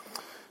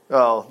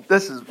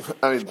This is,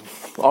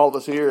 all of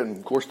us here, and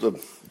of course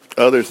the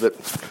others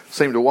that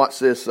seem to watch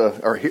this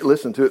or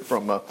listen to it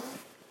from the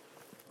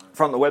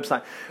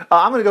website.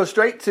 I'm going to go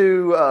straight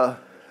to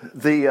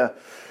the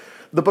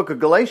book of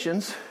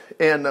Galatians.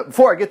 And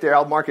before I get there,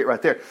 I'll mark it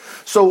right there.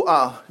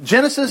 So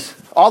Genesis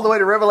all the way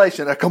to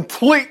Revelation, a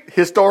complete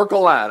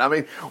historical line. I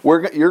mean,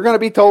 you're going to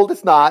be told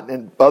it's not,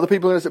 and other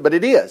people are going to say, but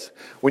it is.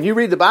 When you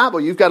read the Bible,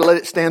 you've got to let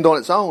it stand on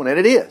its own, and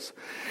it is.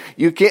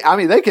 You can't. I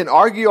mean, they can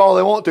argue all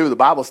they want to. The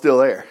Bible's still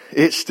there.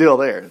 It's still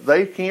there.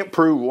 They can't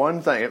prove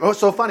one thing. What's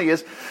so funny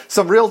is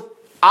some real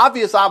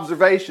obvious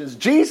observations.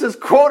 Jesus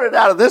quoted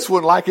out of this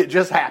one like it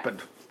just happened.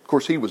 Of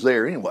course, he was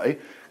there anyway,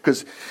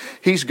 because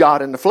he's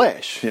God in the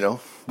flesh, you know.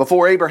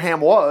 Before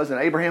Abraham was, and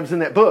Abraham's in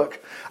that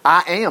book,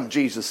 I am,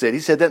 Jesus said. He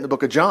said that in the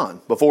book of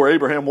John. Before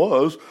Abraham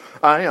was,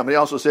 I am. And he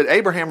also said,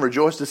 Abraham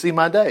rejoiced to see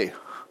my day.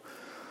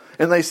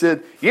 And they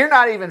said, you're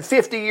not even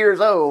 50 years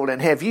old,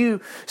 and have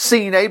you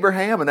seen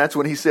Abraham? And that's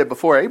when he said,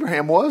 before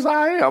Abraham was,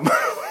 I am.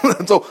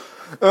 So,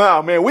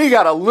 oh man, we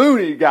got a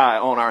loony guy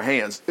on our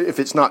hands if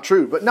it's not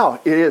true. But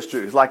no, it is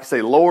true. It's like I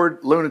say, Lord,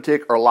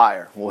 lunatic, or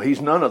liar. Well, he's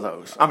none of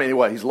those. I mean,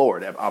 anyway, he's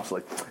Lord,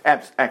 obviously.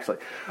 Actually.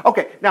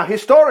 Okay, now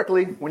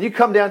historically, when you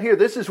come down here,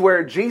 this is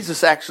where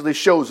Jesus actually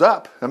shows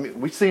up. I mean,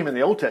 we see him in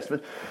the Old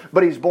Testament,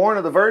 but he's born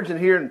of the Virgin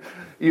here. And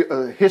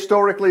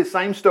historically,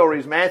 same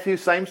stories Matthew,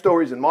 same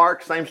stories in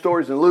Mark, same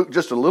stories in Luke,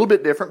 just a little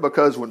bit different,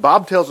 because when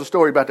Bob tells a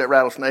story about that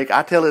rattlesnake,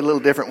 I tell it a little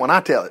different when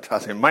I tell it. I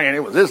say, man,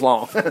 it was this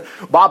long.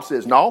 Bob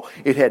says, no,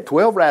 it had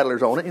 12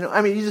 rattlers on it. You know,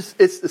 I mean,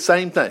 it's the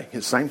same thing.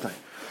 It's the same thing.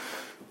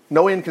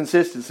 No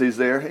inconsistencies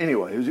there.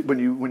 Anyway, when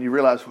you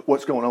realize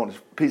what's going on, it's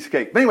a piece of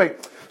cake. But anyway,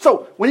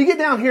 so when you get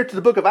down here to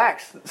the book of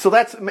Acts, so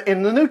that's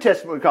in the New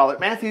Testament, we call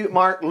it Matthew,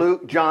 Mark,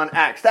 Luke, John,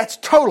 Acts. That's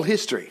total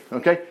history,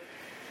 okay?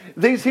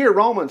 These here,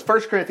 Romans,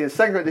 1 Corinthians, 2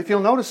 Corinthians, if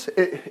you'll notice,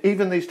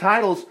 even these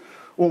titles,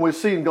 when we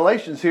see in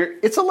Galatians here,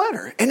 it's a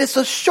letter, and it's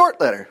a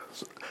short letter.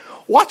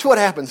 Watch what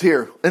happens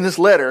here in this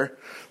letter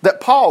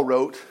that Paul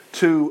wrote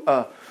to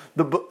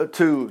the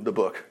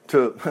book,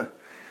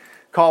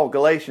 called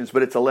Galatians,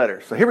 but it's a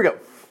letter. So here we go.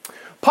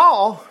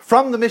 Paul,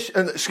 from the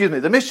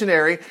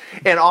missionary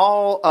and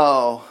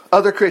all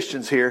other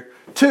Christians here,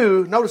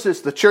 notice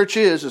this, the church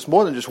it's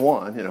more than just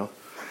one, you know.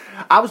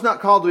 I was not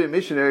called to be a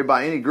missionary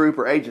by any group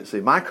or agency.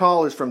 My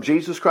call is from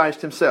Jesus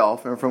Christ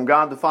himself and from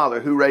God the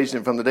Father who raised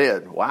him from the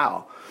dead.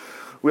 Wow.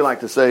 We like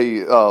to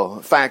say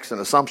facts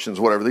and assumptions,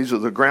 whatever. These are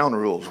the ground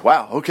rules.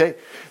 Wow. Okay.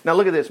 Now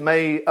look at this.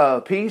 May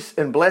peace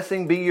and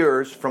blessing be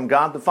yours from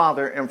God the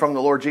Father and from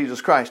the Lord Jesus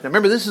Christ. Now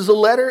remember, this is a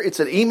letter. It's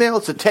an email.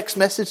 It's a text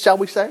message, shall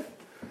we say.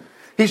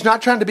 He's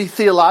not trying to be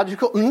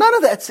theological. None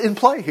of that's in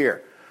play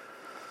here.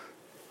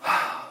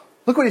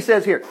 Look what he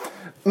says here.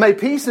 May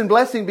peace and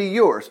blessing be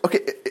yours.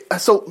 Okay,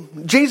 so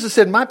Jesus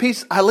said, my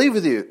peace I leave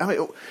with you. I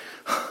mean,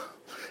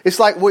 it's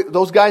like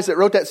those guys that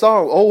wrote that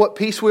song, oh, what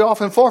peace we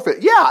often forfeit.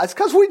 Yeah, it's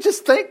because we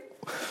just think,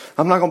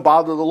 I'm not going to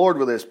bother the Lord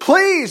with this.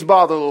 Please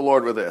bother the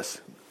Lord with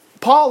this.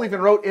 Paul even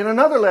wrote in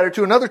another letter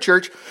to another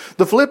church,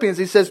 the Philippians,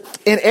 he says,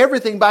 in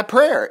everything by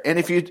prayer. And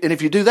if you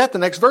do that, the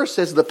next verse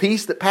says, the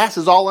peace that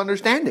passes all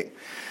understanding.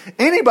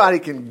 Anybody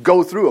can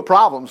go through a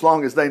problem as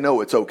long as they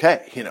know it's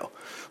okay, you know.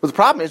 But the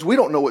problem is we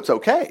don't know it's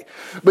okay.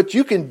 But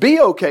you can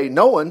be okay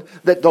knowing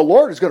that the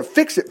Lord is going to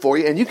fix it for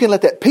you, and you can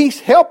let that peace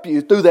help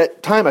you through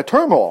that time of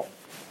turmoil.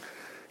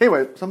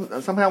 Anyway,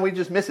 somehow we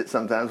just miss it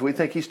sometimes. We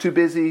think he's too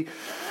busy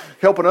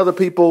helping other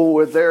people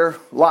with their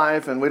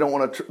life, and we don't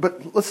want to.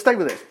 But let's stay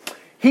with this.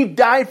 He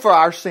died for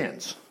our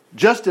sins,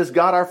 just as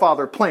God our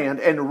Father planned,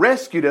 and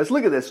rescued us,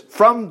 look at this,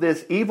 from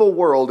this evil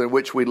world in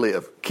which we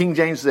live. King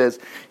James says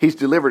he's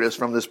delivered us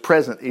from this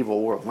present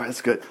evil world. Well,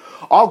 that's good.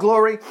 All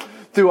glory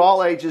through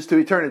all ages to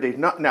eternity.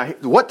 Now,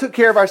 what took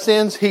care of our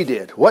sins? He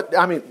did. Look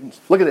at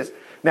this.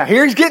 Now,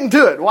 here he's getting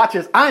to it. Watch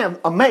this. I am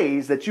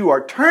amazed that you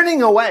are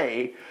turning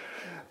away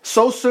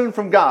so soon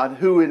from God,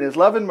 who in his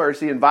love and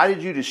mercy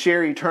invited you to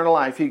share eternal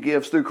life he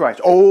gives through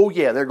Christ. Oh,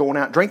 yeah, they're going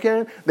out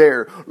drinking,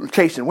 they're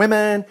chasing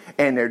women,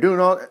 and they're doing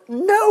all that.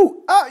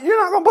 No, you're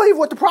not going to believe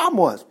what the problem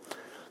was.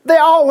 They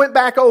all went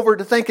back over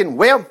to thinking,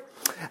 well,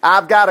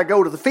 I've got to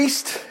go to the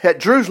feast at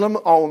Jerusalem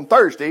on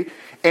Thursday,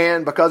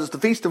 and because it's the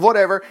feast of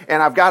whatever,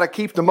 and I've got to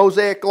keep the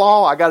Mosaic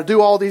law, I got to do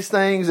all these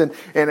things, and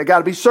I got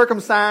to be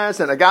circumcised,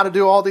 and I got to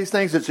do all these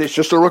things. It's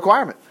just a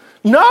requirement.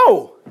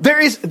 No,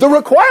 the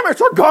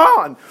requirements are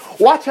gone.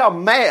 Watch how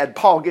mad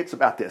Paul gets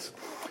about this.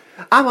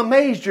 I'm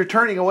amazed you're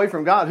turning away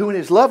from God, who in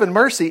his love and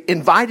mercy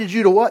invited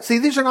you to what? See,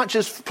 these are not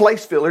just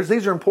place fillers.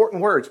 These are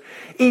important words.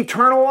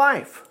 Eternal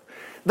life.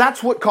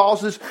 That's what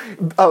causes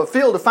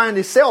Phil to find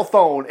his cell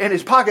phone and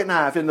his pocket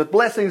knife and the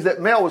blessings that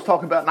Mel was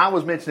talking about and I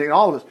was mentioning,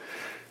 all of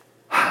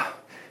us,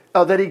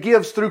 that he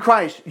gives through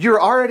Christ.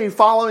 You're already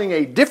following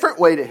a different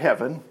way to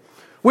heaven,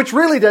 which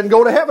really doesn't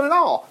go to heaven at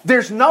all.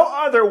 There's no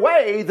other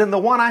way than the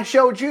one I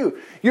showed you.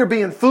 You're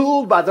being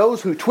fooled by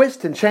those who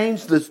twist and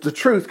change the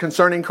truth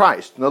concerning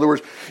Christ. In other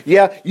words,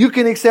 yeah, you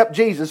can accept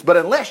Jesus, but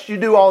unless you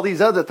do all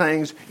these other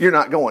things, you're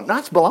not going.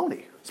 That's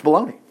baloney. It's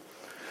baloney.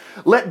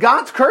 Let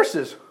God's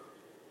curses.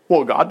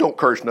 Well, God don't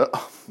curse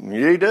nothing.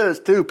 Yeah, he does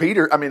too.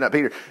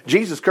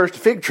 Jesus cursed a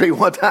fig tree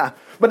one time.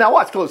 But now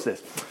watch close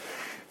this.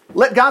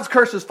 Let God's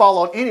curses fall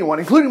on anyone,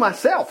 including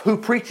myself, who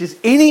preaches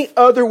any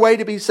other way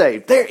to be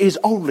saved. There is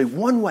only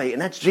one way,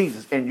 and that's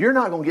Jesus. And you're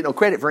not going to get no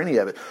credit for any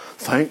of it.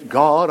 Thank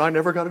God I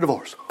never got a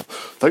divorce.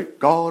 Thank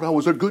God I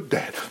was a good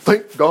dad.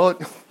 Thank God.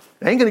 It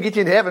ain't going to get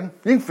you into heaven.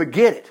 You can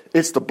forget it.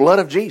 It's the blood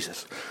of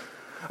Jesus.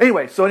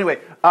 Anyway,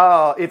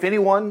 if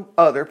anyone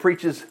other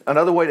preaches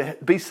another way to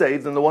be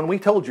saved than the one we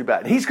told you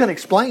about, he's going to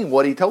explain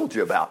what he told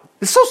you about.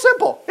 It's so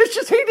simple. It's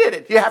just he did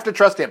it. You have to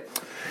trust him.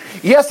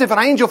 Yes, if an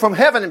angel from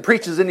heaven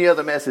preaches any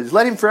other message,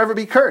 let him forever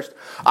be cursed.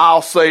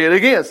 I'll say it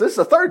again. So this is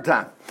the third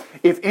time.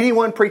 If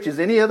anyone preaches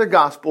any other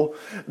gospel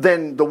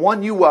than the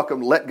one you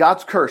welcome, let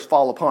God's curse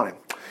fall upon him.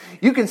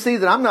 You can see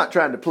that I'm not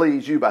trying to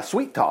please you by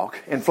sweet talk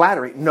and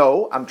flattery.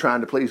 No, I'm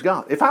trying to please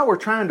God. If I were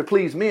trying to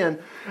please men,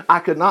 I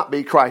could not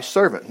be Christ's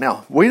servant.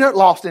 Now, we not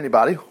lost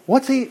anybody.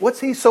 What's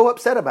he so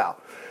upset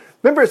about?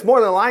 Remember, it's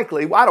more than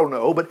likely, I don't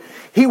know, but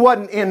he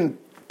wasn't in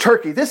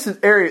Turkey. This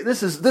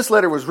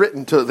letter was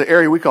written to the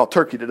area we call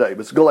Turkey today,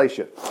 but it's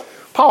Galatia.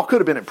 Paul could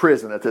have been in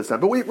prison at this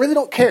time, but we really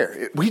don't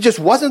care. He just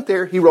wasn't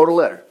there. He wrote a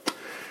letter.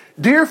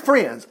 Dear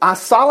friends, I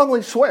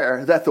solemnly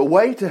swear that the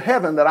way to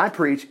heaven that I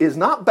preach is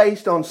not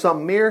based on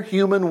some mere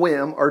human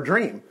whim or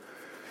dream.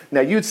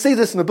 Now, you'd see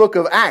this in the book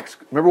of Acts.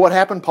 Remember what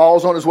happened?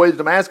 Paul's on his way to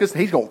Damascus,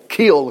 and he's going to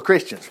kill the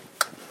Christians.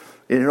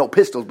 And no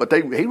pistols, but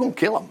he won't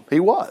kill them.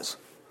 He was.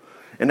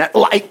 And that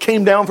light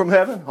came down from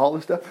heaven, all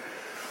this stuff.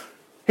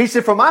 He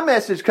said, for my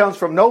message comes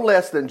from no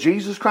less than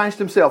Jesus Christ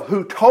himself,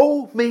 who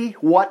told me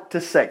what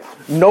to say.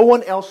 No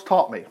one else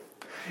taught me.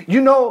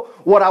 You know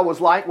what I was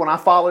like when I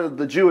followed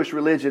the Jewish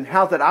religion,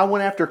 how that I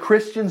went after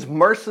Christians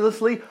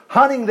mercilessly,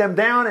 hunting them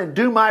down and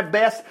do my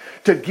best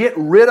to get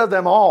rid of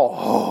them all.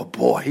 Oh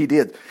boy, he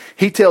did.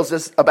 He tells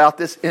us about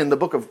this in the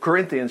book of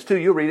Corinthians too.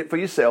 You'll read it for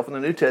yourself in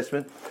the New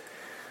Testament.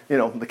 You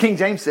know, the King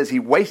James says he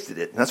wasted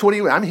it. That's what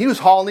he was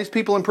hauling these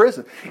people in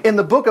prison. In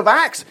the book of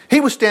Acts,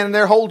 he was standing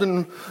there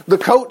holding the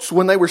coats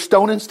when they were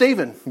stoning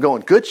Stephen,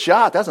 going, good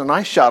shot. That's a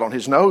nice shot on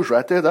his nose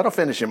right there. That'll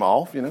finish him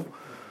off, you know.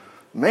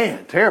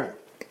 Man, terrible.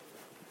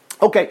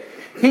 Okay,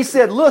 he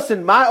said,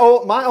 listen, my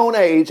own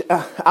age,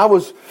 I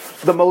was one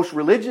of the most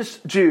religious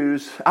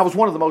Jews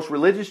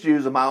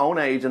of my own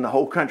age in the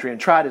whole country and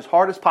tried as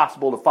hard as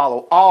possible to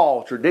follow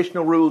all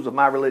traditional rules of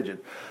my religion.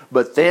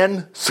 But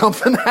then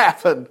something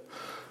happened.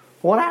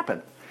 What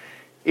happened?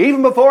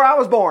 Even before I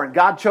was born,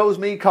 God chose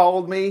me,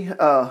 called me,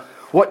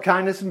 what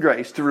kindness and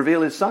grace, to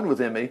reveal his Son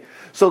within me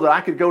so that I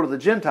could go to the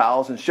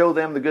Gentiles and show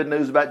them the good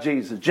news about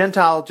Jesus.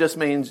 Gentile just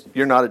means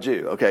you're not a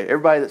Jew. Okay,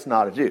 everybody that's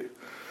not a Jew.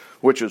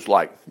 Which is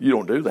like, you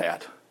don't do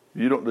that.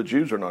 The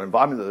Jews are not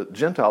involved. I mean, the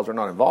Gentiles are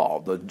not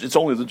involved. It's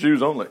only the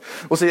Jews only.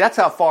 Well, see, that's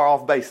how far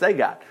off base they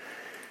got.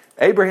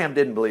 Abraham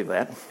didn't believe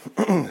that.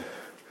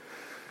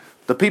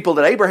 The people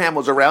that Abraham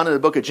was around in the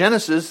book of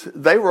Genesis,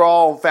 they were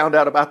all found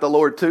out about the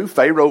Lord too.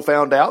 Pharaoh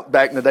found out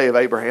back in the day of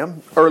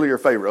Abraham. Earlier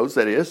Pharaohs,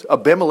 that is.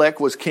 Abimelech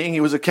was king. He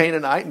was a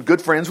Canaanite and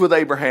good friends with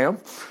Abraham.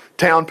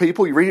 Town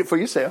people, you read it for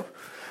yourself.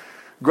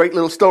 Great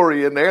little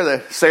story in there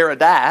that Sarah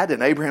died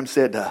and Abraham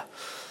said,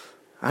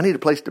 I need a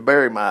place to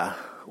bury my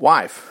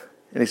wife.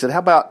 And he said, how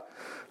about,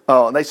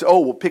 and they said,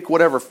 we'll pick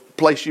whatever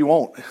place you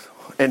want.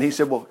 And he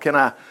said, well, can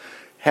I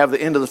have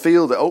the end of the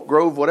field, the oak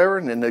grove, whatever?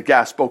 And then the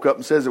guy spoke up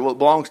and says, well, it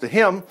belongs to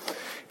him.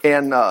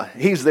 And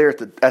he's there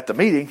at the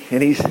meeting.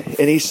 And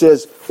he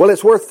says, well,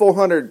 it's worth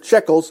 400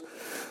 shekels.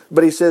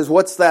 But he says,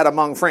 what's that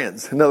among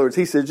friends? In other words,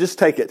 he said, just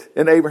take it.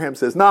 And Abraham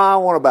says, no, I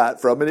want to buy it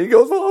from him. And he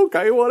goes, well,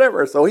 okay,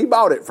 whatever. So he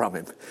bought it from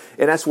him.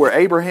 And that's where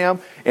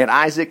Abraham and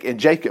Isaac and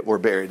Jacob were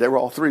buried. They were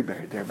all three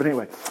buried there. But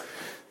anyway,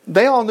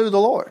 they all knew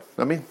the Lord.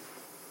 I mean,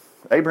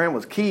 Abraham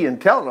was key in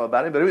telling them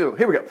about him. But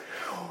here we go.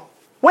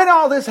 When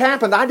all this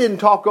happened, I didn't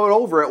talk it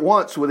over at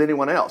once with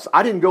anyone else.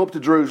 I didn't go up to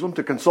Jerusalem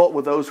to consult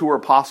with those who were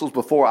apostles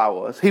before I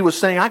was. He was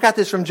saying, I got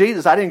this from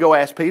Jesus. I didn't go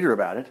ask Peter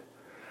about it.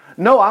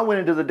 No, I went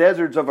into the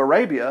deserts of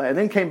Arabia and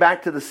then came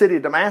back to the city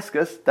of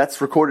Damascus. That's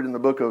recorded in the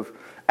book of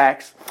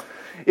Acts.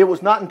 It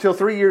was not until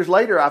 3 years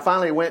later I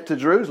finally went to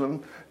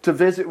Jerusalem to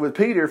visit with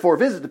Peter, for a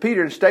visit to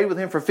Peter, and stayed with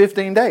him for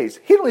 15 days.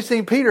 He'd only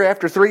seen Peter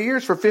after 3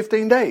 years for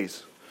 15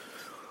 days.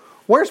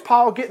 Where's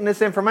Paul getting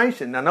this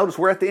information? Now notice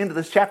we're at the end of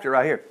this chapter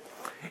right here.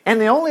 And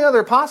the only other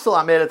apostle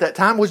I met at that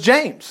time was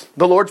James,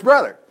 the Lord's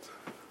brother.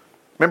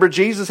 Remember,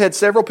 Jesus had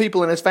several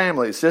people in his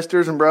family,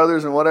 sisters and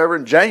brothers and whatever,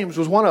 and James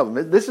was one of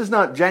them. This is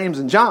not James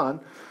and John.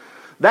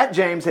 That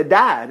James had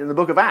died in the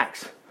book of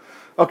Acts.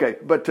 Okay,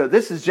 but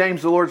this is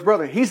James, the Lord's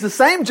brother. He's the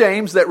same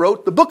James that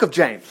wrote the book of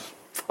James.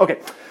 Okay,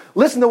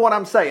 listen to what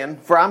I'm saying,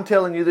 for I'm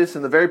telling you this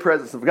in the very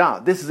presence of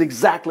God. This is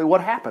exactly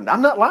what happened.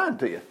 I'm not lying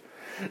to you.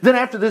 Then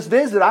after this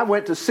visit, I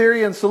went to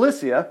Syria and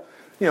Cilicia.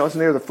 You know, it's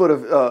near the foot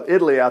of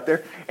Italy out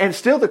there. And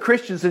still the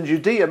Christians in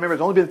Judea, remember,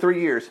 it's only been 3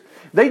 years.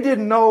 They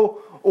didn't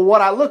know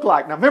what I looked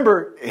like. Now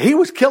remember, he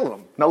was killing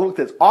them. Now look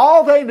at this.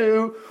 All they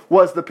knew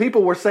was the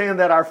people were saying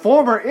that our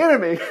former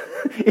enemy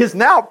is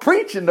now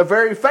preaching the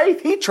very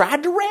faith he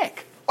tried to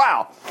wreck.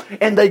 Wow.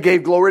 And they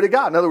gave glory to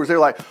God. In other words, they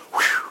were like,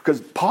 whew. because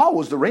Paul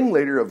was the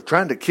ringleader of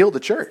trying to kill the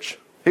church.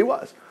 He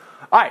was.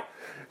 All right.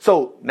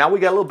 So now we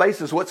got a little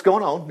basis of what's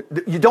going on.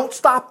 You don't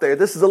stop there.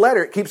 This is a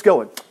letter. It keeps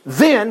going.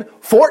 Then,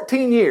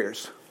 14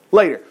 years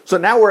later. So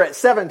now we're at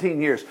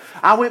 17 years.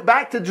 I went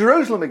back to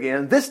Jerusalem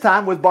again, this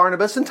time with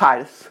Barnabas and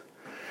Titus.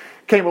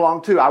 Came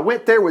along too. I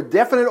went there with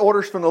definite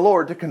orders from the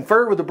Lord to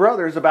confer with the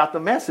brothers about the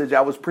message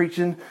I was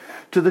preaching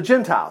to the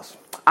Gentiles.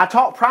 I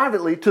talked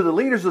privately to the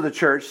leaders of the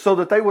church so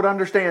that they would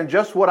understand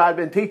just what I'd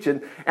been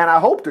teaching, and I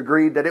hoped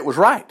agreed that it was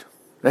right.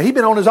 Now, he'd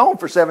been on his own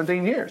for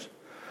 17 years.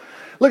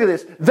 Look at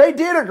this. They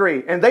did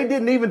agree, and they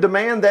didn't even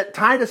demand that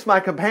Titus, my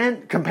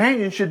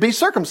companion, should be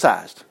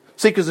circumcised.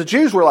 See, because the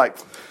Jews were like,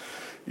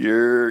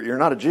 you're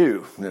not a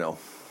Jew,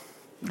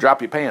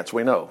 Drop your pants,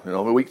 we know.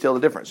 We can tell the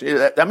difference.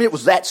 I mean, it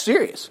was that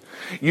serious.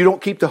 You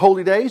don't keep the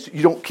holy days.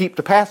 You don't keep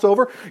the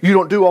Passover. You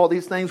don't do all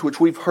these things which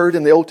we've heard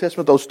in the Old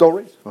Testament, those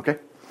stories. Okay?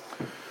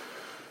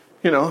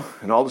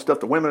 And all the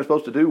stuff the women are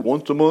supposed to do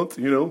once a month,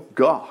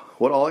 God,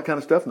 what all that kind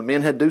of stuff. And the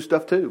men had to do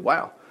stuff too.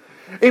 Wow.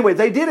 Anyway,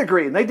 they did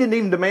agree, and they didn't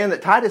even demand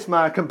that Titus,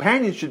 my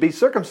companion, should be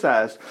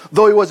circumcised,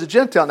 though he was a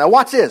Gentile. Now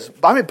watch this.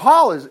 I mean,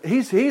 Paul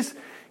he's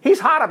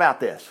hot about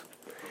this.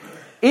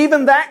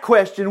 Even that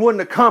question wouldn't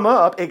have come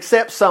up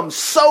except some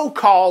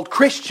so-called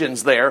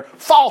Christians there,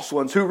 false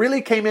ones, who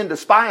really came in to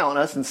spy on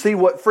us and see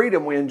what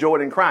freedom we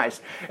enjoyed in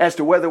Christ as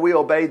to whether we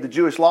obeyed the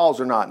Jewish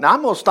laws or not. Now,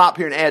 I'm going to stop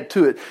here and add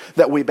to it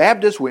that we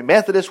Baptists, we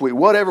Methodists, we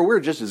whatever, we're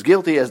just as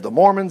guilty as the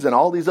Mormons and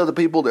all these other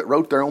people that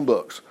wrote their own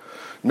books.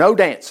 No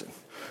dancing.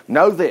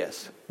 No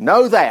this.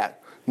 No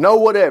that. No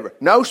whatever.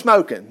 No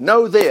smoking.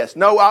 No this.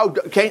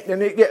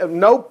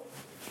 No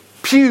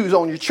pews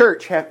on your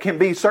church can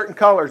be certain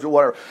colors or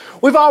whatever.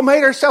 We've all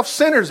made ourselves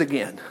sinners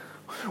again.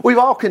 We've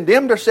all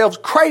condemned ourselves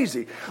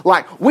crazy.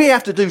 Like we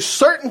have to do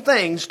certain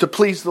things to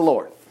please the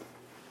Lord.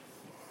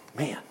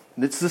 Man,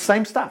 it's the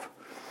same stuff.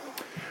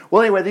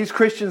 Well, anyway, these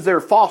Christians, they're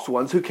false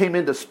ones who came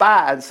in to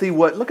spy and see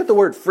look at the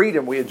word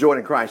freedom we enjoyed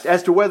in Christ,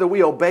 as to whether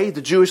we obeyed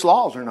the Jewish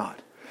laws or not.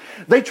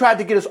 They tried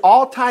to get us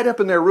all tied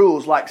up in their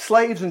rules like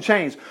slaves in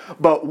chains.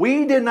 But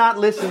we did not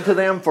listen to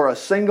them for a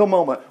single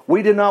moment.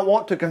 We did not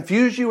want to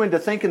confuse you into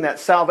thinking that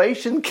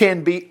salvation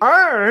can be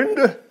earned.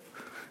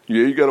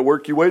 Yeah, you got to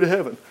work your way to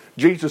heaven.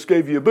 Jesus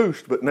gave you a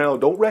boost, but now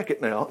don't wreck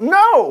it now.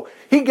 No!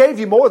 He gave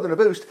you more than a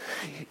boost.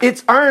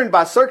 It's earned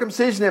by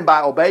circumcision and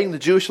by obeying the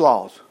Jewish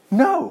laws.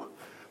 No.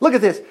 Look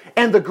at this.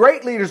 And the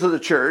great leaders of the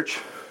church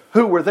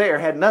who were there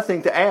had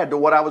nothing to add to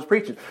what I was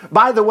preaching.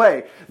 By the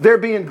way, there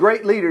being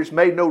great leaders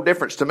made no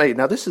difference to me.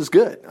 Now, this is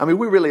good. I mean,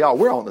 we really are.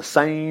 We're on the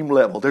same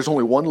level. There's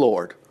only one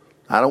Lord.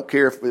 I don't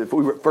care if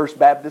we were First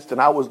Baptist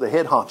and I was the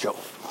head honcho.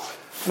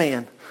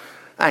 Man,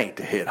 I ain't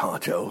the head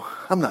honcho.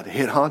 I'm not the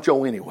head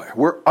honcho anywhere.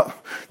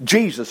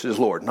 Jesus is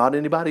Lord, not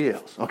anybody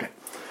else. Okay.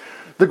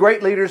 The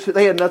great leaders,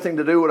 they had nothing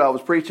to do with what I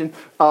was preaching,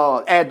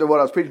 add to what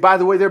I was preaching. By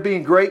the way, their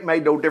being great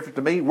made no difference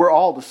to me. We're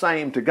all the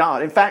same to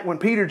God. In fact, when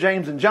Peter,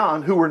 James, and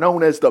John, who were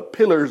known as the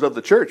pillars of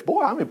the church,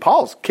 boy, I mean,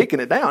 Paul's kicking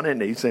it down,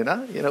 isn't he? He's saying,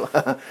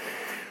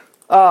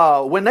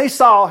 when they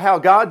saw how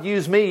God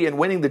used me in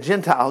winning the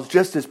Gentiles,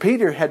 just as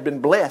Peter had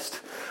been blessed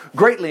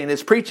greatly in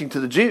his preaching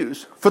to the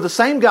Jews, for the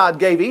same God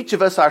gave each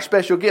of us our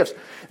special gifts.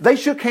 They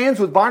shook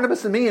hands with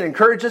Barnabas and me and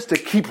encouraged us to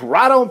keep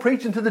right on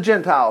preaching to the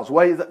Gentiles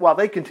while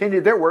they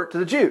continued their work to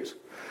the Jews.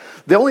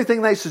 The only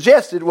thing they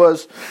suggested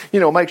was,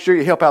 make sure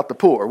you help out the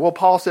poor. Well,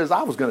 Paul says,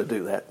 I was going to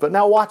do that. But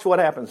now watch what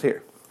happens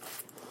here.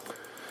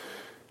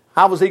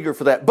 I was eager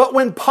for that. But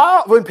when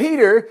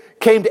Peter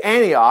came to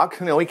Antioch,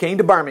 he came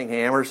to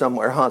Birmingham or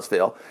somewhere,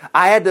 Huntsville,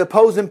 I had to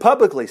oppose him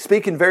publicly,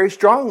 speaking very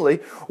strongly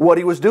what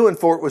he was doing,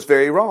 for it was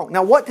very wrong.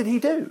 Now, what did he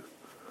do?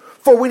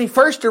 For when he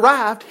first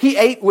arrived, he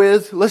ate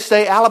with, let's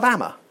say,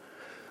 Alabama.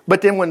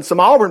 But then when some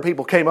Auburn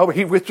people came over,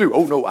 he withdrew.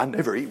 Oh, no, I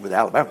never eat with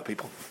Alabama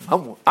people.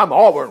 I'm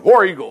Auburn,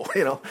 War Eagle,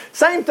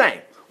 Same thing.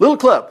 Little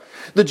club.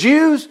 The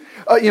Jews,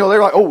 they're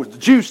like, oh, the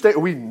Jews stay.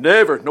 We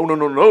never,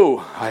 no.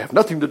 I have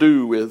nothing to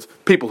do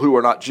with people who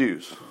are not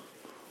Jews.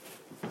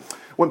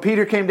 When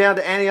Peter came down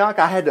to Antioch,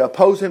 I had to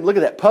oppose him. Look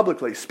at that,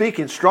 publicly,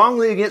 speaking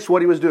strongly against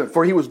what he was doing,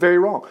 for he was very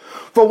wrong.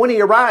 For when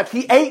he arrived,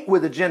 he ate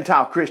with the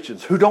Gentile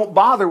Christians who don't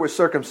bother with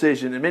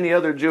circumcision and many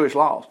other Jewish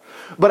laws.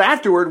 But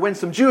afterward, when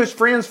some Jewish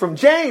friends from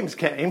James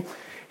came,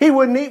 he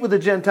wouldn't eat with the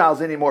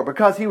Gentiles anymore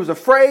because he was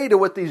afraid of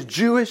what these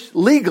Jewish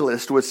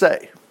legalists would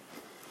say.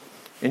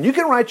 And you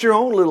can write your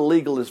own little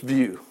legalist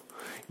view.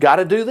 Got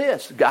to do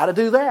this, got to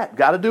do that,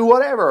 got to do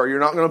whatever, or you're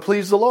not going to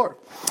please the Lord.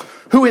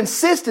 Who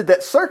insisted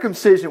that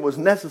circumcision was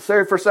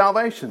necessary for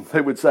salvation, they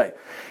would say.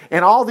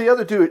 And all the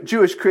other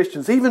Jewish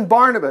Christians, even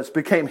Barnabas,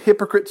 became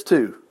hypocrites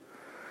too.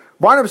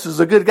 Barnabas is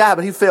a good guy,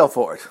 but he fell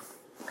for it.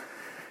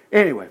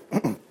 Anyway,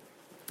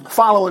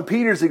 following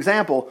Peter's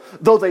example,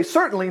 though they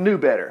certainly knew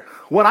better,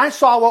 when I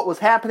saw what was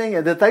happening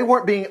and that they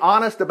weren't being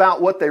honest about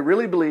what they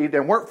really believed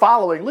and weren't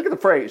following, look at the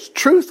phrase,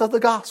 truth of the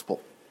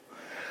gospel.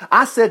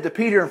 I said to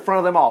Peter in front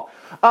of them all,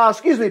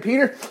 excuse me,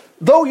 Peter,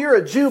 though you're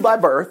a Jew by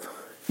birth,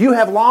 you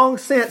have long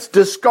since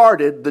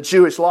discarded the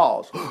Jewish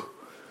laws.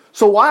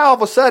 So why all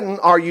of a sudden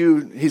are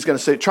you, he's going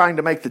to say, trying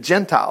to make the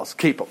Gentiles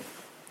keep them?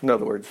 In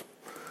other words,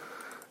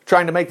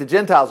 trying to make the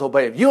Gentiles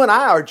obey him. You and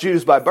I are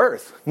Jews by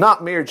birth,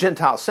 not mere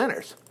Gentile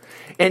sinners.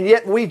 And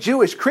yet we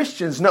Jewish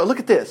Christians know, look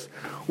at this.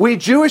 We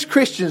Jewish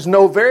Christians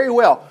know very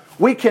well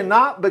we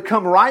cannot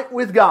become right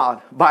with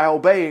God by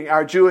obeying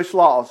our Jewish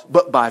laws,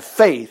 but by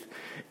faith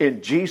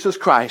in Jesus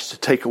Christ to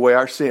take away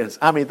our sins.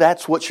 I mean,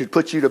 that's what should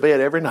put you to bed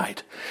every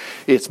night.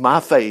 It's my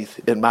faith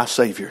in my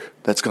Savior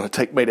that's going to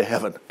take me to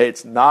heaven.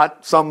 It's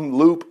not some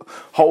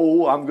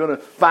loophole I'm going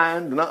to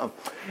find. No.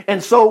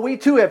 And so we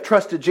too have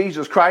trusted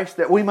Jesus Christ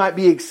that we might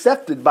be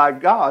accepted by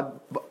God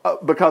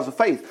because of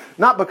faith,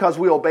 not because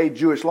we obeyed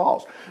Jewish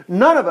laws.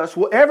 None of us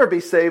will ever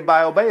be saved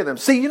by obeying them.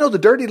 See, you know, the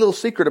dirty little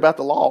secret about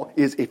the law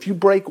is if you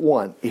break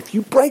one,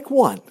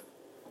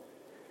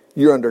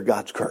 you're under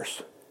God's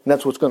curse. And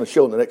that's what's going to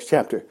show in the next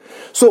chapter.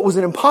 So it was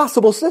an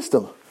impossible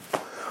system.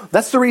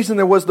 That's the reason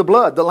there was the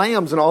blood, the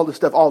lambs and all this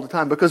stuff all the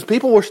time, because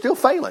people were still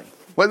failing.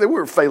 Well, they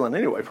were failing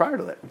anyway prior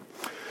to that.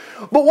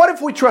 But what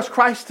if we trust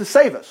Christ to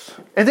save us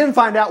and then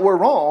find out we're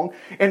wrong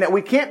and that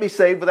we can't be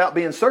saved without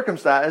being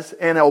circumcised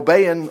and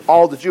obeying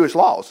all the Jewish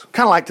laws?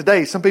 Kind of like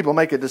today, some people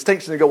make a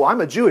distinction and go, well,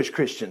 I'm a Jewish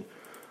Christian.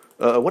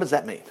 What does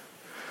that mean?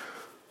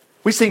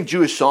 We sing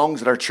Jewish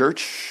songs at our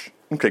church.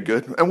 Okay,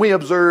 good. And we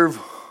observe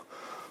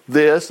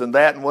this and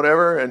that and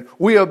whatever, and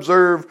we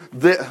observe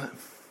this.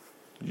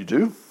 You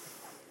do?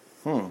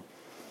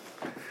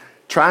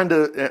 Trying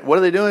to, what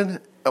are they doing?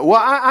 Well,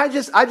 I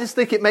just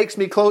think it makes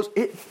me close.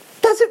 It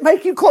doesn't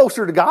make you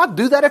closer to God.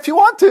 Do that if you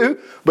want to,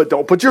 but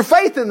don't put your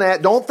faith in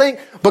that. Don't think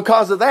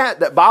because of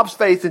that Bob's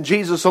faith in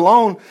Jesus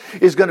alone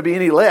is going to be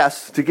any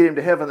less to get him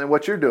to heaven than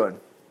what you're doing.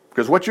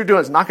 Because what you're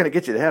doing is not going to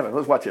get you to heaven.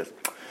 Let's watch this.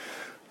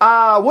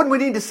 Wouldn't we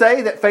need to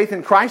say that faith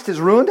in Christ has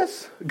ruined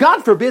us?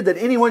 God forbid that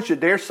anyone should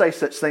dare say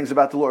such things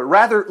about the Lord.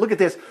 Rather, look at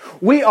this.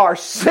 We are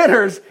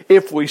sinners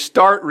if we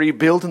start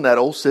rebuilding that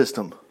old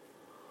system.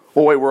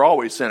 Well, wait, we're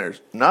always sinners.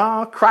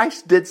 No,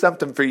 Christ did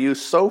something for you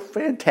so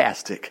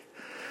fantastic.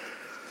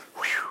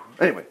 Whew.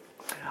 Anyway,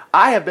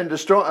 I have been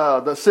destroying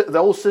the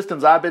old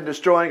systems I've been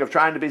destroying of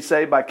trying to be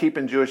saved by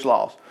keeping Jewish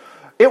laws.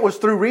 It was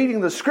through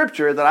reading the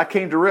Scripture that I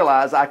came to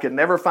realize I could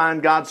never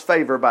find God's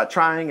favor by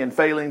trying and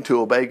failing to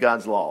obey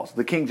God's laws.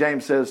 The King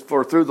James says,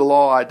 "For through the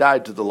law I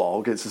died to the law."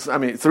 Okay,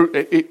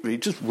 through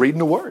just reading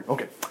the Word.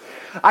 Okay,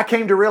 I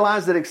came to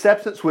realize that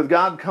acceptance with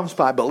God comes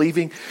by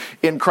believing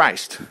in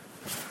Christ.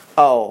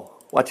 Oh,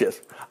 watch this.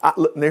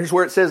 There's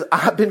where it says,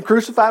 "I've been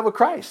crucified with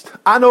Christ.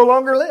 I no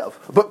longer live,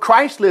 but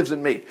Christ lives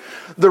in me."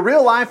 The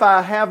real life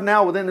I have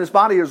now within this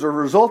body is a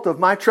result of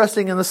my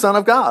trusting in the Son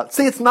of God.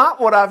 See, it's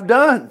not what I've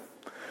done.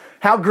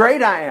 How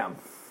great I am.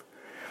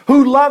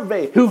 Who loved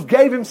me, who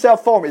gave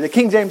himself for me. The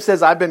King James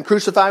says, "I've been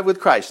crucified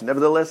with Christ.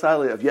 Nevertheless I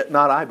live, yet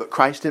not I, but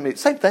Christ in me."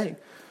 Same thing.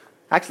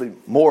 Actually,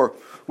 more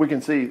we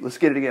can see. Let's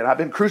get it again. I've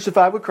been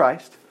crucified with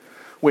Christ.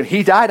 When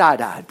he died, I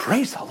died.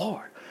 Praise the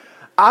Lord.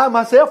 I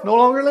myself no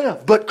longer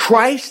live, but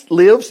Christ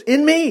lives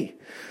in me.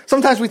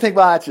 Sometimes we think,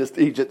 well, that's just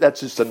Egypt.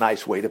 That's just a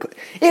nice way to put it.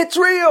 It's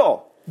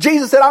real.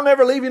 Jesus said, "I'll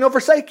never leave you nor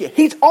forsake you."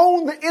 He's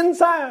on the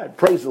inside.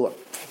 Praise the Lord.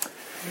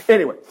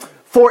 Anyway.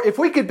 For if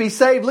we could be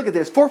saved, look at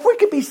this. For if we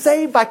could be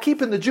saved by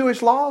keeping the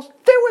Jewish laws,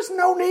 there was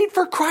no need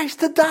for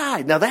Christ to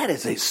die. Now that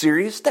is a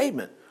serious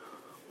statement.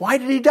 Why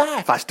did he die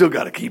if I still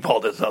got to keep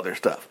all this other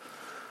stuff?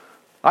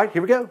 All right,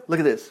 here we go. Look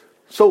at this.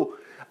 So,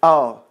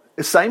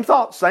 same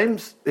thought,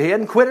 he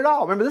hadn't quit at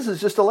all. Remember, this is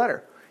just a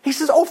letter. He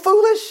says, "Oh,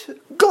 foolish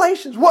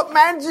Galatians, what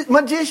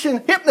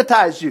magician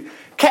hypnotized you,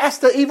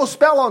 cast the evil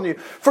spell on you?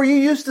 For you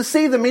used to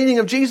see the meaning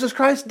of Jesus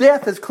Christ's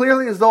death as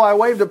clearly as though I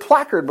waved a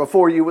placard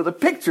before you with a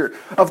picture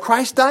of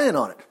Christ dying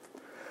on it."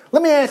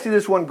 Let me ask you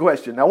this one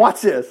question. Now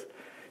watch this.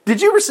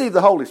 Did you receive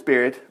the Holy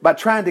Spirit by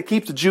trying to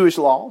keep the Jewish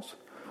laws?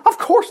 Of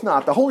course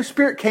not. The Holy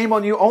Spirit came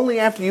on you only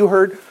after you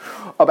heard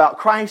about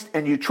Christ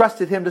and you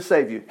trusted Him to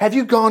save you. Have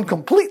you gone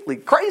completely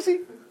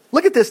crazy?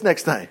 Look at this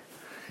next thing.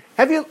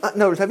 Have you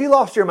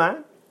lost your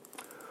mind?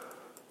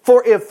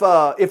 For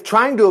if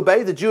trying to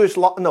obey the Jewish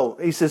law, no,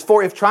 he says,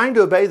 for if trying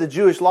to obey the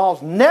Jewish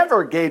laws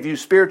never gave you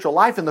spiritual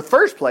life in the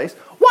first place,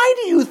 why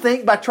do you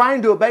think by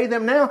trying to obey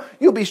them now,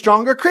 you'll be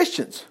stronger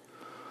Christians?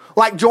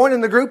 Like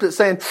joining the group that's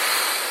saying,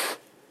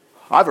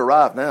 "I've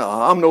arrived now.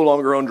 I'm no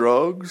longer on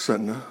drugs."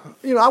 And,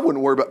 I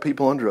wouldn't worry about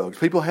people on drugs.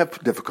 People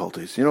have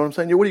difficulties. You know what I'm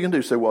saying? What are you going to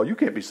do? Say, "Well, you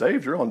can't be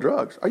saved. You're on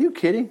drugs." Are you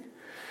kidding?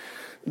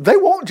 They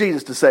want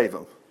Jesus to save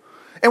them.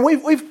 And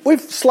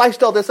we've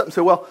sliced all this up and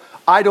said, "Well,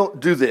 I don't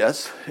do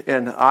this,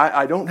 and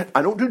I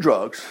don't do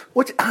drugs."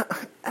 Which,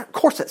 of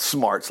course, that's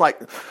smart. It's like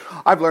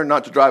I've learned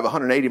not to drive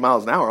 180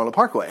 miles an hour on the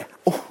parkway.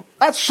 Oh,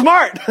 that's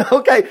smart,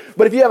 okay.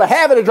 But if you have a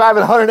habit of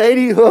driving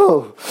 180,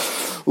 oh,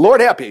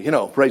 Lord help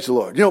you. Praise the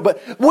Lord.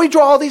 But we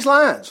draw all these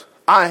lines.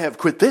 I have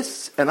quit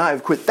this, and I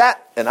have quit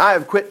that, and I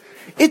have quit.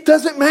 It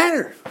doesn't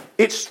matter.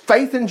 It's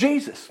faith in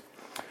Jesus.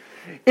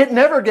 It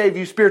never gave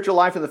you spiritual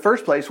life in the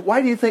first place.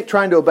 Why do you think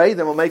trying to obey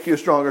them will make you a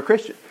stronger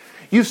Christian?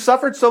 You've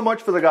suffered so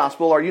much for the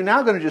gospel. Are you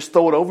now going to just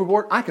throw it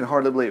overboard? I can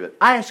hardly believe it.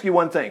 I ask you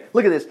one thing.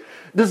 Look at this.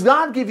 Does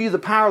God give you the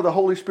power of the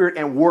Holy Spirit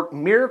and work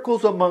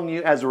miracles among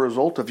you as a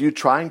result of you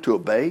trying to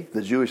obey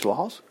the Jewish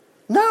laws?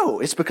 No,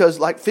 it's because,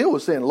 like Phil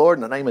was saying, Lord,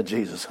 in the name of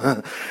Jesus,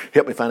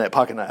 help me find that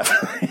pocket knife.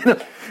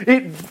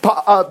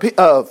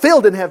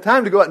 Phil didn't have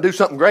time to go out and do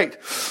something great.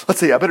 Let's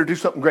see, I better do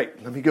something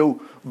great. Let me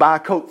go buy a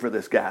coat for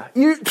this guy.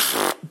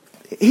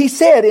 He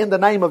said, in the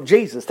name of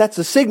Jesus. That's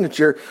a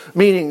signature,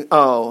 meaning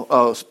power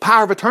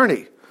of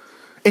attorney.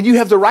 And you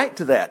have the right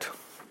to that.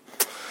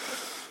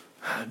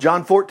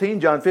 John 14,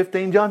 John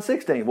 15, John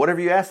 16. Whatever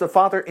you ask the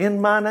Father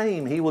in my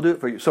name, He will do it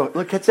for you. So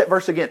look, catch that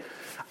verse again.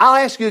 I'll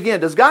ask you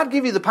again, does God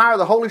give you the power of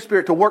the Holy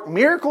Spirit to work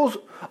miracles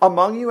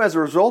among you as a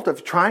result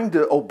of trying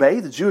to obey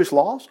the Jewish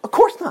laws? Of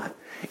course not.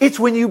 It's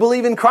when you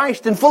believe in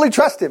Christ and fully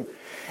trust Him.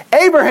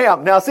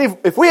 Abraham, now see,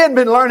 if we hadn't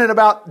been learning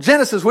about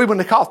Genesis, we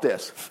wouldn't have caught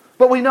this.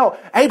 But we know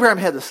Abraham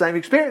had the same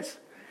experience.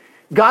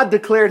 God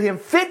declared him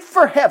fit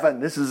for heaven.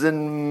 This is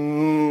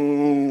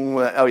in,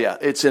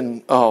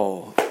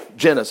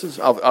 Genesis,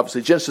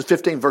 obviously, Genesis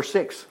 15, verse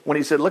 6, when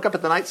He said, look up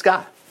at the night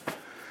sky.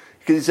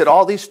 Because He said,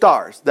 all these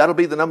stars, that'll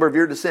be the number of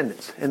your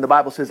descendants. And the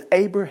Bible says,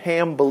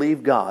 Abraham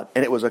believed God,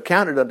 and it was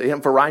accounted unto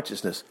him for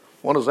righteousness.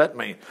 What does that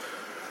mean?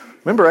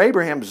 Remember,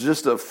 Abraham's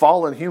just a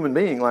fallen human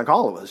being like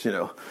all of us,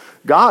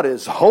 God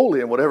is holy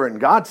and whatever, and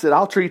God said,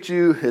 I'll treat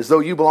you as though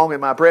you belong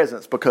in my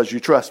presence because you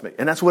trust me.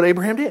 And that's what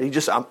Abraham did. He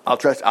just, I'll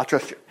trust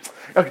you.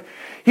 Okay.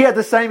 He had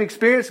the same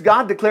experience.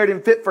 God declared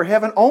him fit for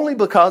heaven only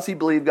because he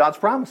believed God's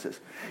promises.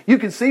 You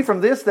can see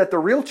from this that the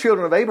real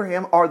children of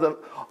Abraham are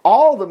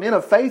all the men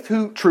of faith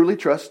who truly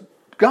trust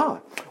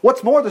God.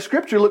 What's more, the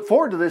Scripture looked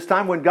forward to this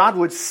time when God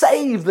would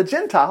save the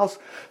Gentiles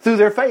through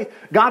their faith.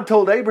 God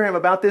told Abraham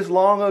about this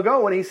long ago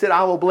when He said,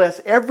 I will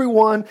bless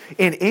everyone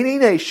in any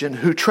nation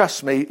who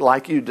trusts me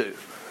like you do.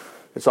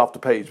 It's off the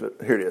page, but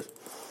here it is.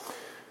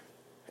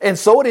 And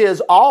so it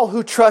is, all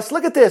who trust,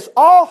 look at this,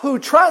 all who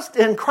trust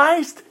in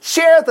Christ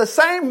share the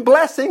same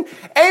blessing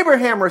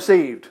Abraham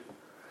received.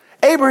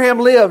 Abraham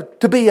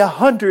lived to be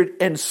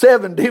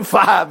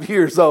 175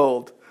 years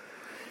old.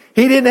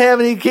 He didn't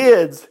have any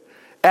kids.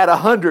 At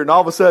 100, and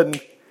all of a sudden,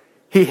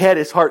 he had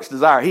his heart's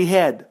desire. He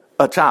had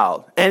a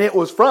child. And it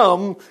was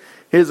from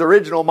his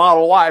original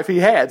model wife he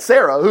had,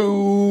 Sarah,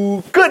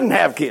 who couldn't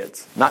have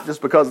kids. Not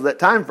just because of that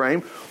time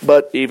frame,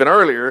 but even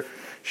earlier,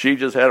 she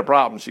just had a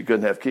problem. She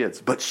couldn't have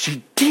kids. But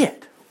she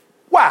did.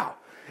 Wow.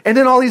 And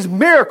then all these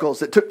miracles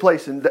that took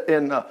place in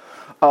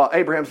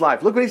Abraham's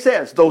life. Look what he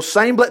says. Those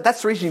same,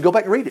 that's the reason you go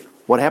back and read it.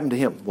 What happened to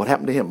him? What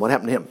happened to him? What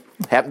happened to him?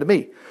 Happened to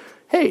me.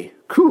 Hey,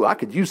 cool, I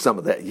could use some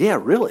of that. Yeah,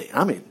 really.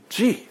 I mean,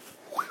 gee.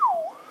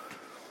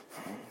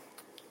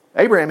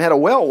 Abraham had a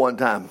well one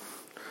time.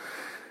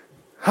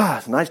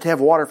 It's nice to have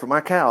water for my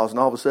cows. And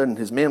all of a sudden,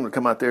 his men would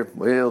come out there.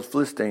 Well, those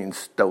Philistines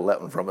stole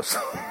that one from us.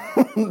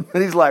 And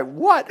he's like,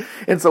 what?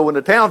 And so when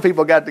the town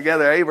people got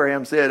together,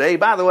 Abraham said, hey,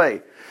 by the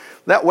way,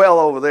 that well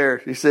over there,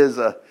 he says,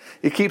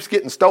 it keeps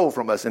getting stole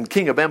from us. And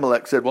King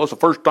Abimelech said, well, it's the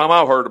first time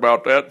I've heard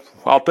about that.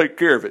 I'll take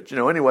care of it.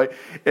 Anyway.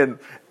 And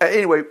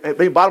anyway,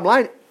 bottom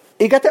line,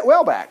 he got that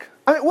well back.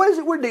 I mean, what is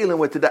it we're dealing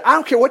with today? I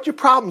don't care what your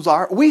problems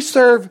are.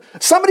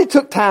 Somebody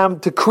took time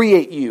to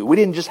create you. We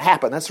didn't just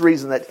happen. That's the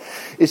reason that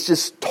it's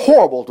just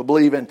horrible to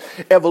believe in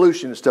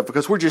evolution and stuff,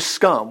 because we're just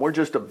scum. We're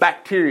just a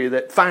bacteria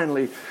that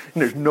finally,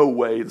 there's no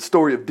way. The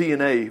story of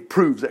DNA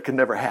proves that can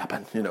never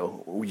happen.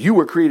 You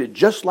were created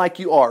just like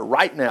you are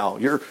right now.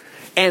 Your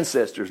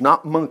ancestors,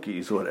 not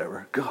monkeys,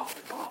 whatever. God.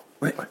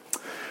 Anyway.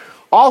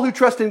 All who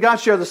trust in God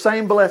share the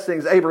same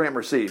blessings Abraham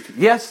received.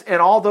 Yes, and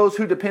all those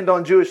who depend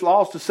on Jewish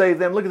laws to save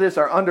them, look at this,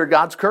 are under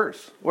God's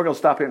curse. We're going to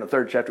stop here in the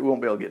 3rd chapter. We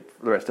won't be able to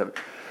get the rest of it.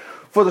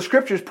 For the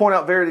Scriptures point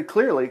out very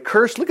clearly,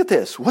 curse, look at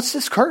this. What's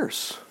this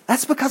curse?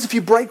 That's because if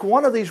you break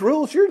one of these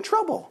rules, you're in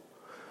trouble.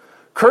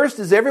 Cursed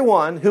is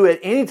everyone who at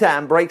any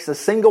time breaks a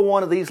single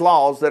one of these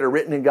laws that are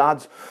written in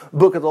God's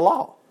book of the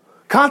law.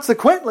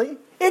 Consequently,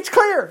 it's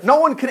clear. No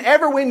one can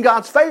ever win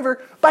God's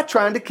favor by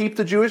trying to keep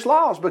the Jewish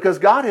laws, because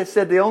God has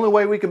said the only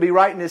way we can be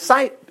right in His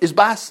sight is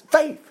by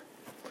faith.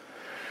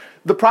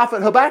 The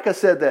prophet Habakkuk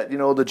said that,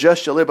 the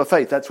just shall live by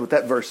faith. That's what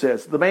that verse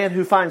says. The man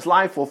who finds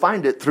life will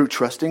find it through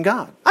trusting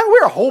God.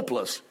 We're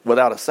hopeless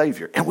without a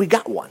Savior, and we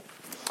got one.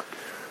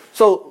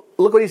 So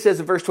look what he says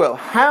in verse 12.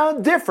 How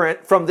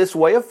different from this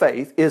way of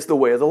faith is the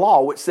way of the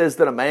law, which says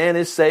that a man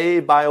is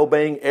saved by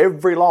obeying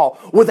every law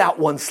without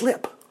one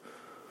slip.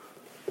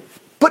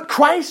 But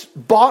Christ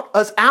bought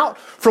us out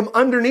from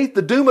underneath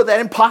the doom of that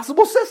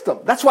impossible system.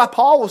 That's why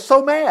Paul was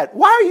so mad.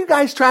 Why are you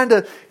guys trying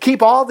to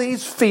keep all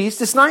these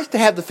feasts? It's nice to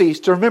have the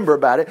feast, to remember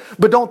about it,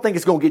 but don't think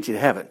it's going to get you to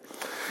heaven.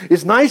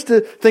 It's nice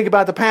to think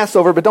about the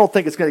Passover, but don't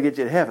think it's going to get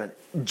you to heaven.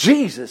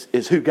 Jesus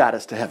is who got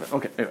us to heaven.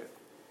 Okay, anyway.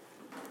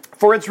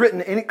 For it's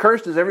written,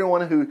 cursed is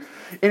anyone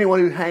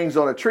who hangs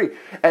on a tree,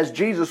 as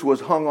Jesus was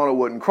hung on a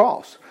wooden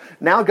cross.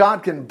 Now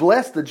God can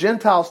bless the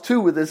Gentiles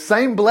too with this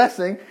same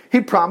blessing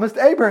He promised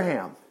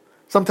Abraham.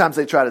 Sometimes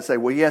they try to say,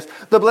 well, yes,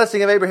 the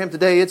blessing of Abraham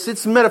today,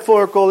 it's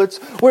metaphorical.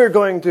 We're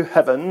going to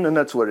heaven, and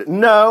that's what it is.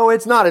 No,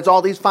 it's not. It's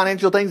all these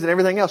financial things and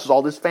everything else. It's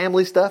all this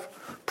family stuff.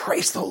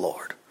 Praise the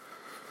Lord.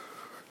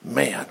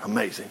 Man,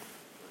 amazing.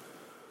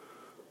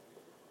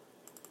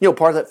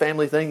 Part of that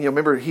family thing,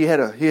 remember he had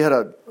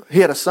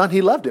a son.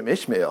 He loved him,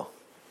 Ishmael.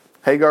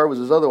 Hagar was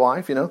his other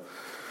wife,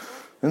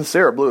 And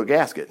Sarah blew a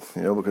gasket,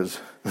 because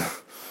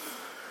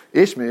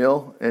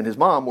Ishmael and his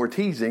mom were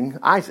teasing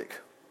Isaac.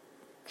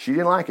 She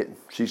didn't like it.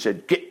 She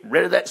said, get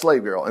rid of that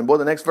slave girl. And boy,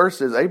 the next verse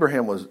says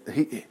Abraham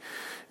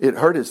it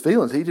hurt his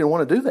feelings. He didn't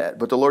want to do that.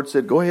 But the Lord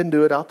said, go ahead and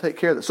do it. I'll take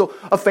care of it. So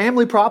a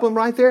family problem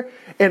right there.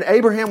 And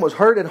Abraham was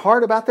hurt at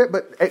heart about that.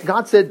 But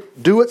God said,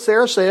 do what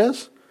Sarah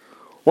says.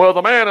 Well,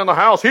 the man in the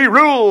house, he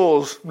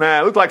rules.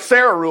 Nah, it looks like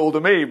Sarah ruled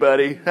to me,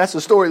 buddy. That's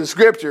the story of the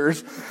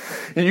scriptures.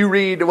 And you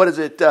read,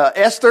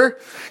 Esther?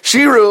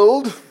 She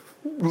ruled.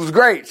 It was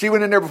great. She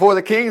went in there before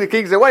the king. The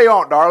king said, "What you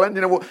want, darling?"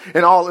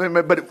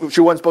 But she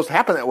wasn't supposed to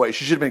happen that way.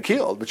 She should have been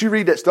killed. But you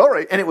read that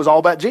story, and it was all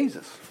about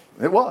Jesus.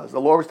 It was. The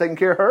Lord was taking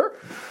care of her.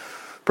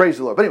 Praise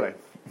the Lord. But anyway,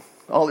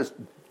 all this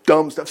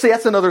dumb stuff. See,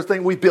 that's another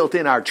thing we built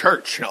in our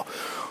church.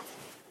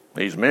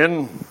 These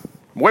women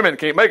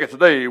can't make it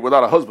today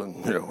without a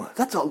husband.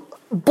 That's a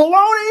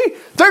baloney.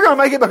 They're going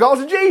to make it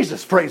because of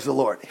Jesus. Praise the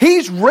Lord.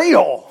 He's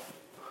real.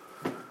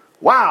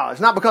 Wow, it's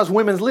not because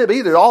women's live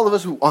either. All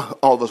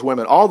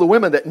the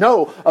women that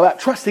know about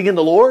trusting in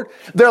the Lord,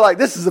 they're like,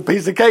 this is a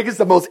piece of cake. It's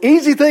the most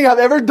easy thing I've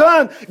ever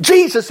done.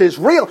 Jesus is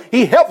real.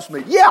 He helps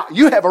me. Yeah,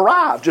 you have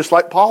arrived, just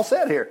like Paul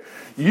said here.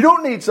 You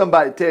don't need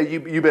somebody to tell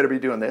you, you better be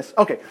doing this.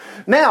 Okay,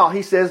 now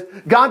he says,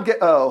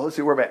 let's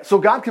see where we're at. So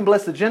God can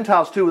bless the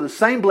Gentiles too with the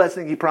same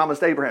blessing he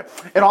promised Abraham.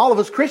 And all of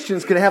us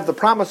Christians can have the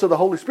promise of the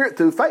Holy Spirit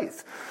through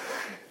faith.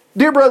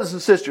 Dear brothers and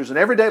sisters, in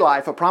everyday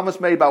life, a promise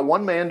made by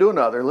one man to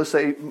another. Let's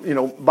say,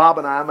 Bob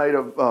and I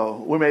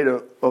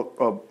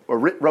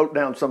wrote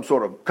down some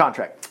sort of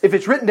contract. If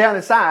it's written down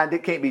inside,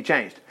 it can't be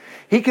changed.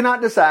 He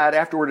cannot decide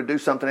afterward to do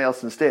something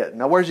else instead.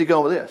 Now, where's he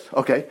going with this?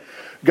 Okay,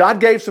 God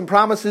gave some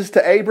promises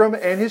to Abram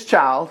and his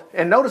child,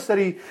 and notice that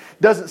he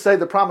doesn't say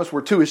the promise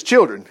were to his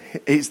children.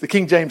 The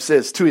King James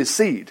says to his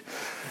seed,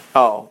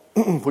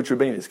 which would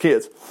mean his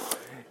kids.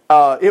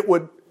 As it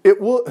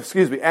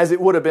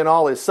would have been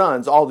all his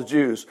sons, all the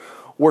Jews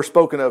were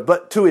spoken of,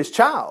 but to his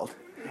child.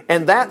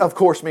 And that, of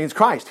course, means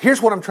Christ.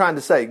 Here's what I'm trying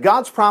to say.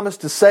 God's promise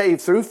to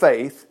save through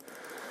faith,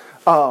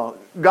 and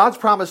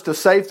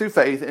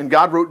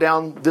God wrote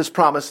down this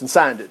promise and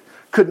signed it,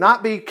 could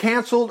not be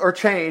canceled or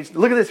changed.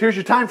 Look at this. Here's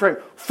your time frame.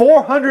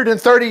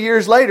 430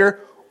 years later,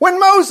 when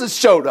Moses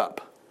showed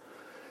up.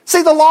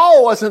 See, the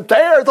law wasn't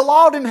there. The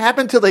law didn't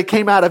happen until they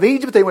came out of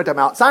Egypt. They went to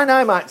Mount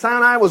Sinai. Mount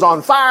Sinai was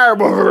on fire.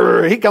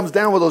 Brrr. He comes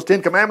down with those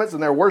 10 commandments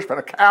and they're worshiping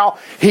a cow.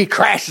 He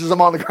crashes them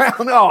on the ground.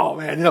 Oh,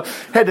 man,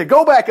 had to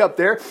go back up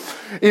there,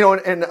 he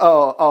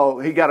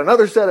got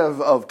another set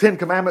of 10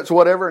 commandments or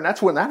whatever. And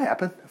that's when that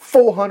happened.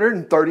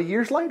 430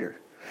 years later.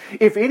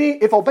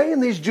 If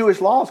obeying these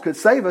Jewish laws could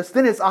save us,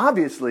 then it's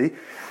obviously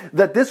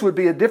that this would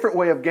be a different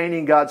way of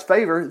gaining God's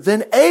favor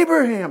than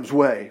Abraham's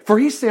way, for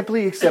he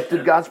simply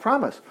accepted God's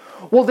promise.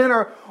 Well, then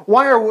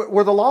why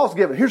were the laws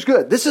given? Here's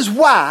good. This is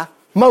why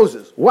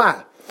Moses.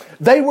 Why?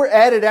 They were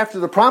added after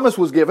the promise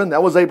was given,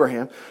 that was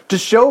Abraham, to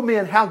show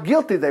men how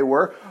guilty they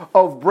were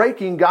of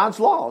breaking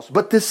God's laws.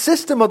 But this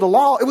system of the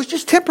law, it was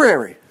just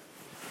temporary.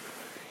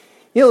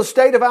 The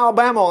state of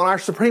Alabama on our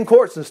Supreme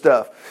Courts and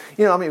stuff.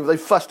 They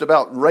fussed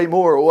about Ray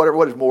Moore or whatever.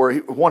 What is Moore?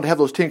 He wanted to have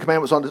those 10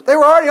 commandments on this. They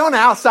were already on the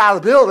outside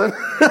of the building.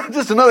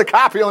 Just another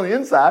copy on the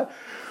inside.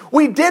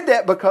 We did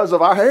that because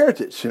of our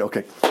heritage.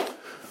 Okay.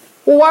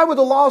 Well, why were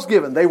the laws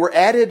given? They were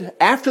added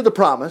after the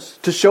promise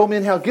to show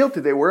men how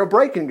guilty they were of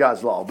breaking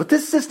God's law. But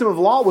this system of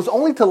law was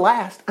only to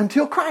last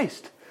until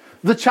Christ,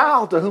 the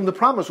child to whom the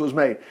promise was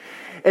made.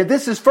 And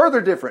this is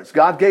further difference.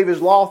 God gave his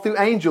law through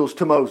angels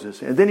to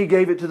Moses, and then he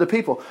gave it to the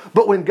people.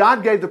 But when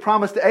God gave the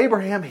promise to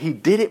Abraham, he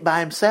did it by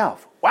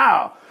himself.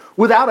 Wow.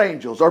 Without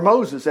angels or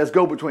Moses as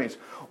go-betweens.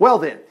 Well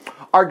then,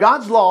 are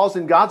God's laws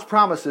and God's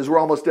promises, we're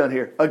almost done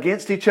here,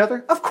 against each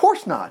other? Of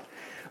course not.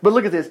 But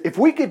look at this. If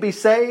we could be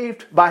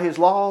saved by his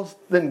laws,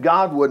 then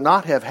God would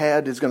not have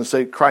had, he's going to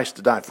say, Christ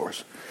to die for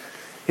us.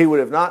 He would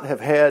have not have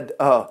had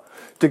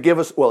to give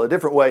us, a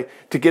different way,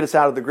 to get us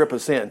out of the grip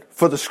of sin.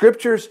 For the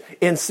scriptures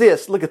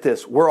insist, look at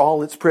this, we're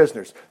all its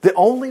prisoners. The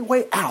only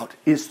way out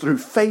is through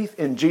faith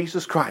in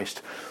Jesus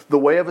Christ. The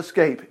way of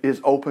escape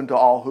is open to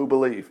all who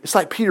believe. It's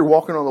like Peter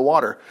walking on the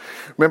water.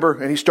 Remember,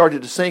 and he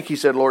started to sink, he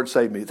said, Lord,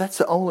 save me. That's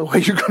the only way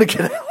you're going to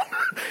get out.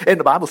 And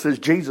the Bible says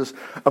Jesus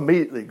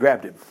immediately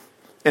grabbed him.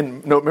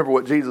 And remember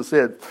what Jesus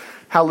said,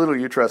 how little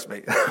you trust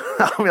me.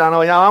 I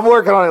know I'm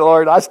working on it,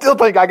 Lord. I still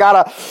think I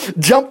got to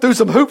jump through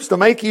some hoops to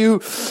make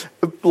you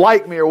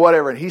like me or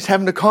whatever. And he's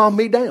having to calm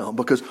me down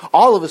because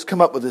all of us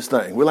come up with this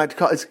thing. We like to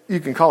call it, you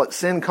can call it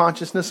sin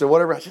consciousness or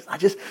whatever.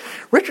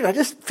 Richard, I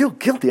just feel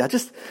guilty. I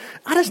just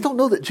don't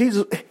know that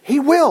Jesus, he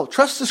will.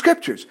 Trust the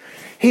scriptures.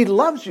 He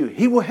loves you.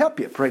 He will help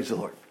you. Praise the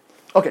Lord.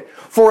 Okay,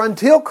 for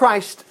until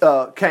Christ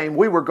came,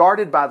 we were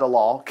guarded by the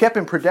law, kept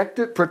in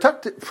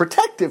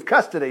protective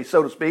custody,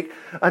 so to speak,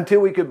 until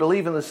we could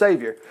believe in the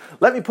Savior.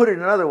 Let me put it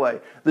another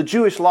way. The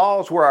Jewish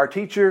laws were our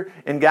teacher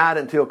and guide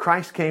until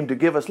Christ came to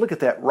give us, look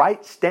at that,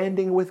 right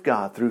standing with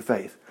God through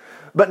faith.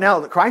 But now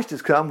that Christ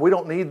has come, we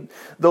don't need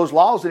those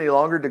laws any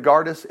longer to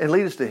guard us and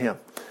lead us to him.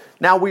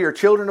 Now we are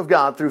children of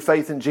God through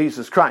faith in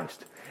Jesus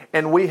Christ.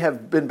 and we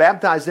have been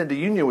baptized into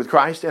union with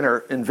Christ and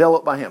are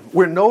enveloped by Him.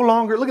 We're no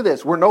longer, look at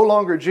this, we're no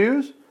longer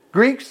Jews,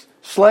 Greeks,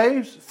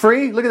 slaves,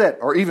 free, look at that,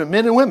 or even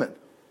men and women.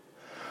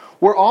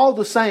 We're all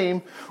the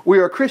same. We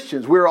are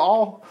Christians. We're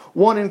all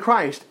one in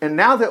Christ. And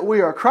now that we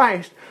are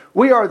Christ,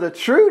 we are the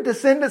true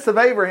descendants of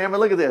Abraham.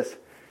 And look at this.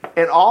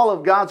 And all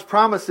of God's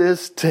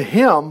promises to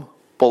Him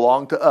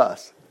belong to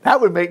us. That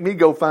would make me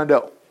go find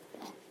out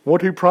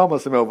what He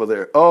promised him over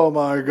there. Oh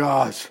my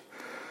gosh.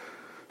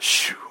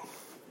 Shoo.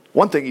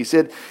 One thing He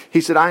said,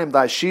 I am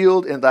thy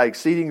shield and thy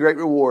exceeding great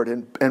reward.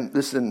 And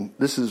this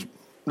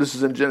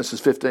is in Genesis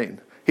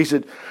 15. He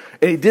said,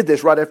 and He did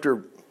this right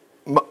after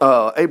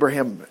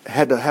Abraham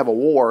had to have a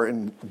war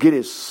and get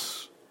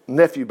his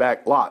nephew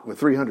back, Lot, with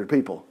 300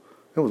 people.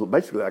 It was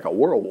basically like a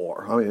world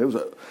war. I mean, it was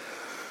a...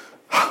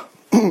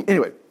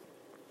 Anyway,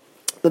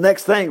 the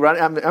next thing,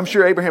 right? I'm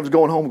sure Abraham's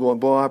going home going,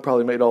 boy, I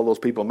probably made all those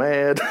people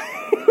mad.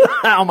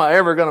 How am I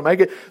ever going to make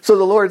it? So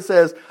the Lord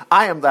says,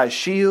 I am thy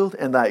shield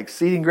and thy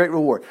exceeding great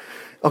reward.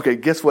 Okay,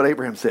 guess what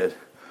Abraham said?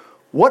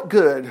 What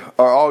good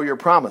are all your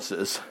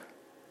promises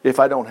if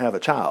I don't have a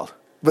child?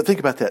 But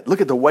think about that.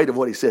 Look at the weight of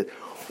what he said.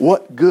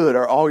 What good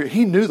are all your...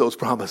 He knew those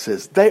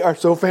promises. They are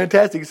so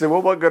fantastic. He said,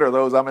 well, what good are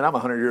those? I mean, I'm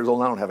 100 years old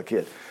and I don't have a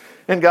kid.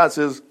 And God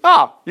says,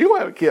 you don't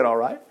have a kid, all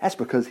right. That's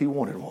because He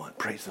wanted one.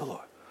 Praise the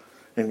Lord.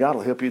 And God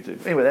will help you too.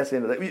 Anyway, that's the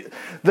end of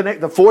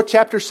that. The fourth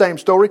chapter, same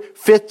story.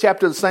 Fifth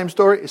chapter, the same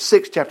story.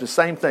 Sixth chapter,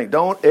 same thing.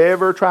 Don't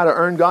ever try to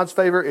earn God's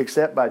favor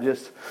except by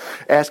just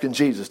asking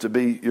Jesus to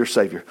be your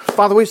Savior.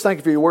 Father, we just thank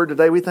You for Your word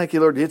today. We thank You,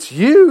 Lord. It's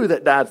You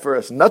that died for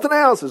us. Nothing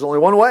else. There's only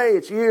one way.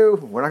 It's You.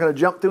 We're not going to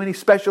jump through any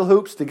special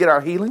hoops to get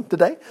our healing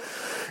today,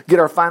 get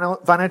our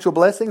financial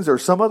blessings, or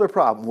some other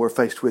problem we're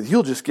faced with.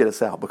 You'll just get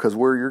us out because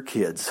we're Your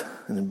kids.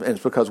 And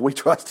it's because we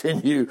trust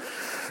in You.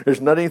 There's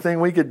not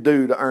anything we could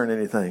do to earn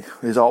anything.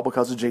 It's all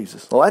because of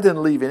Jesus. Well, I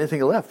didn't leave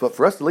anything left but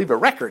for us to leave a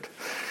record.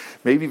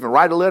 Maybe even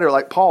write a letter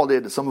like Paul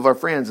did to some of our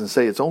friends and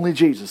say, it's only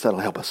Jesus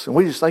that'll help us. And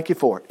we just thank You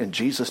for it. In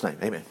Jesus' name,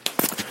 amen.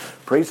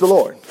 Praise the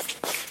Lord.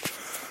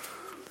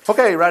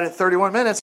 Okay, right at 31 minutes.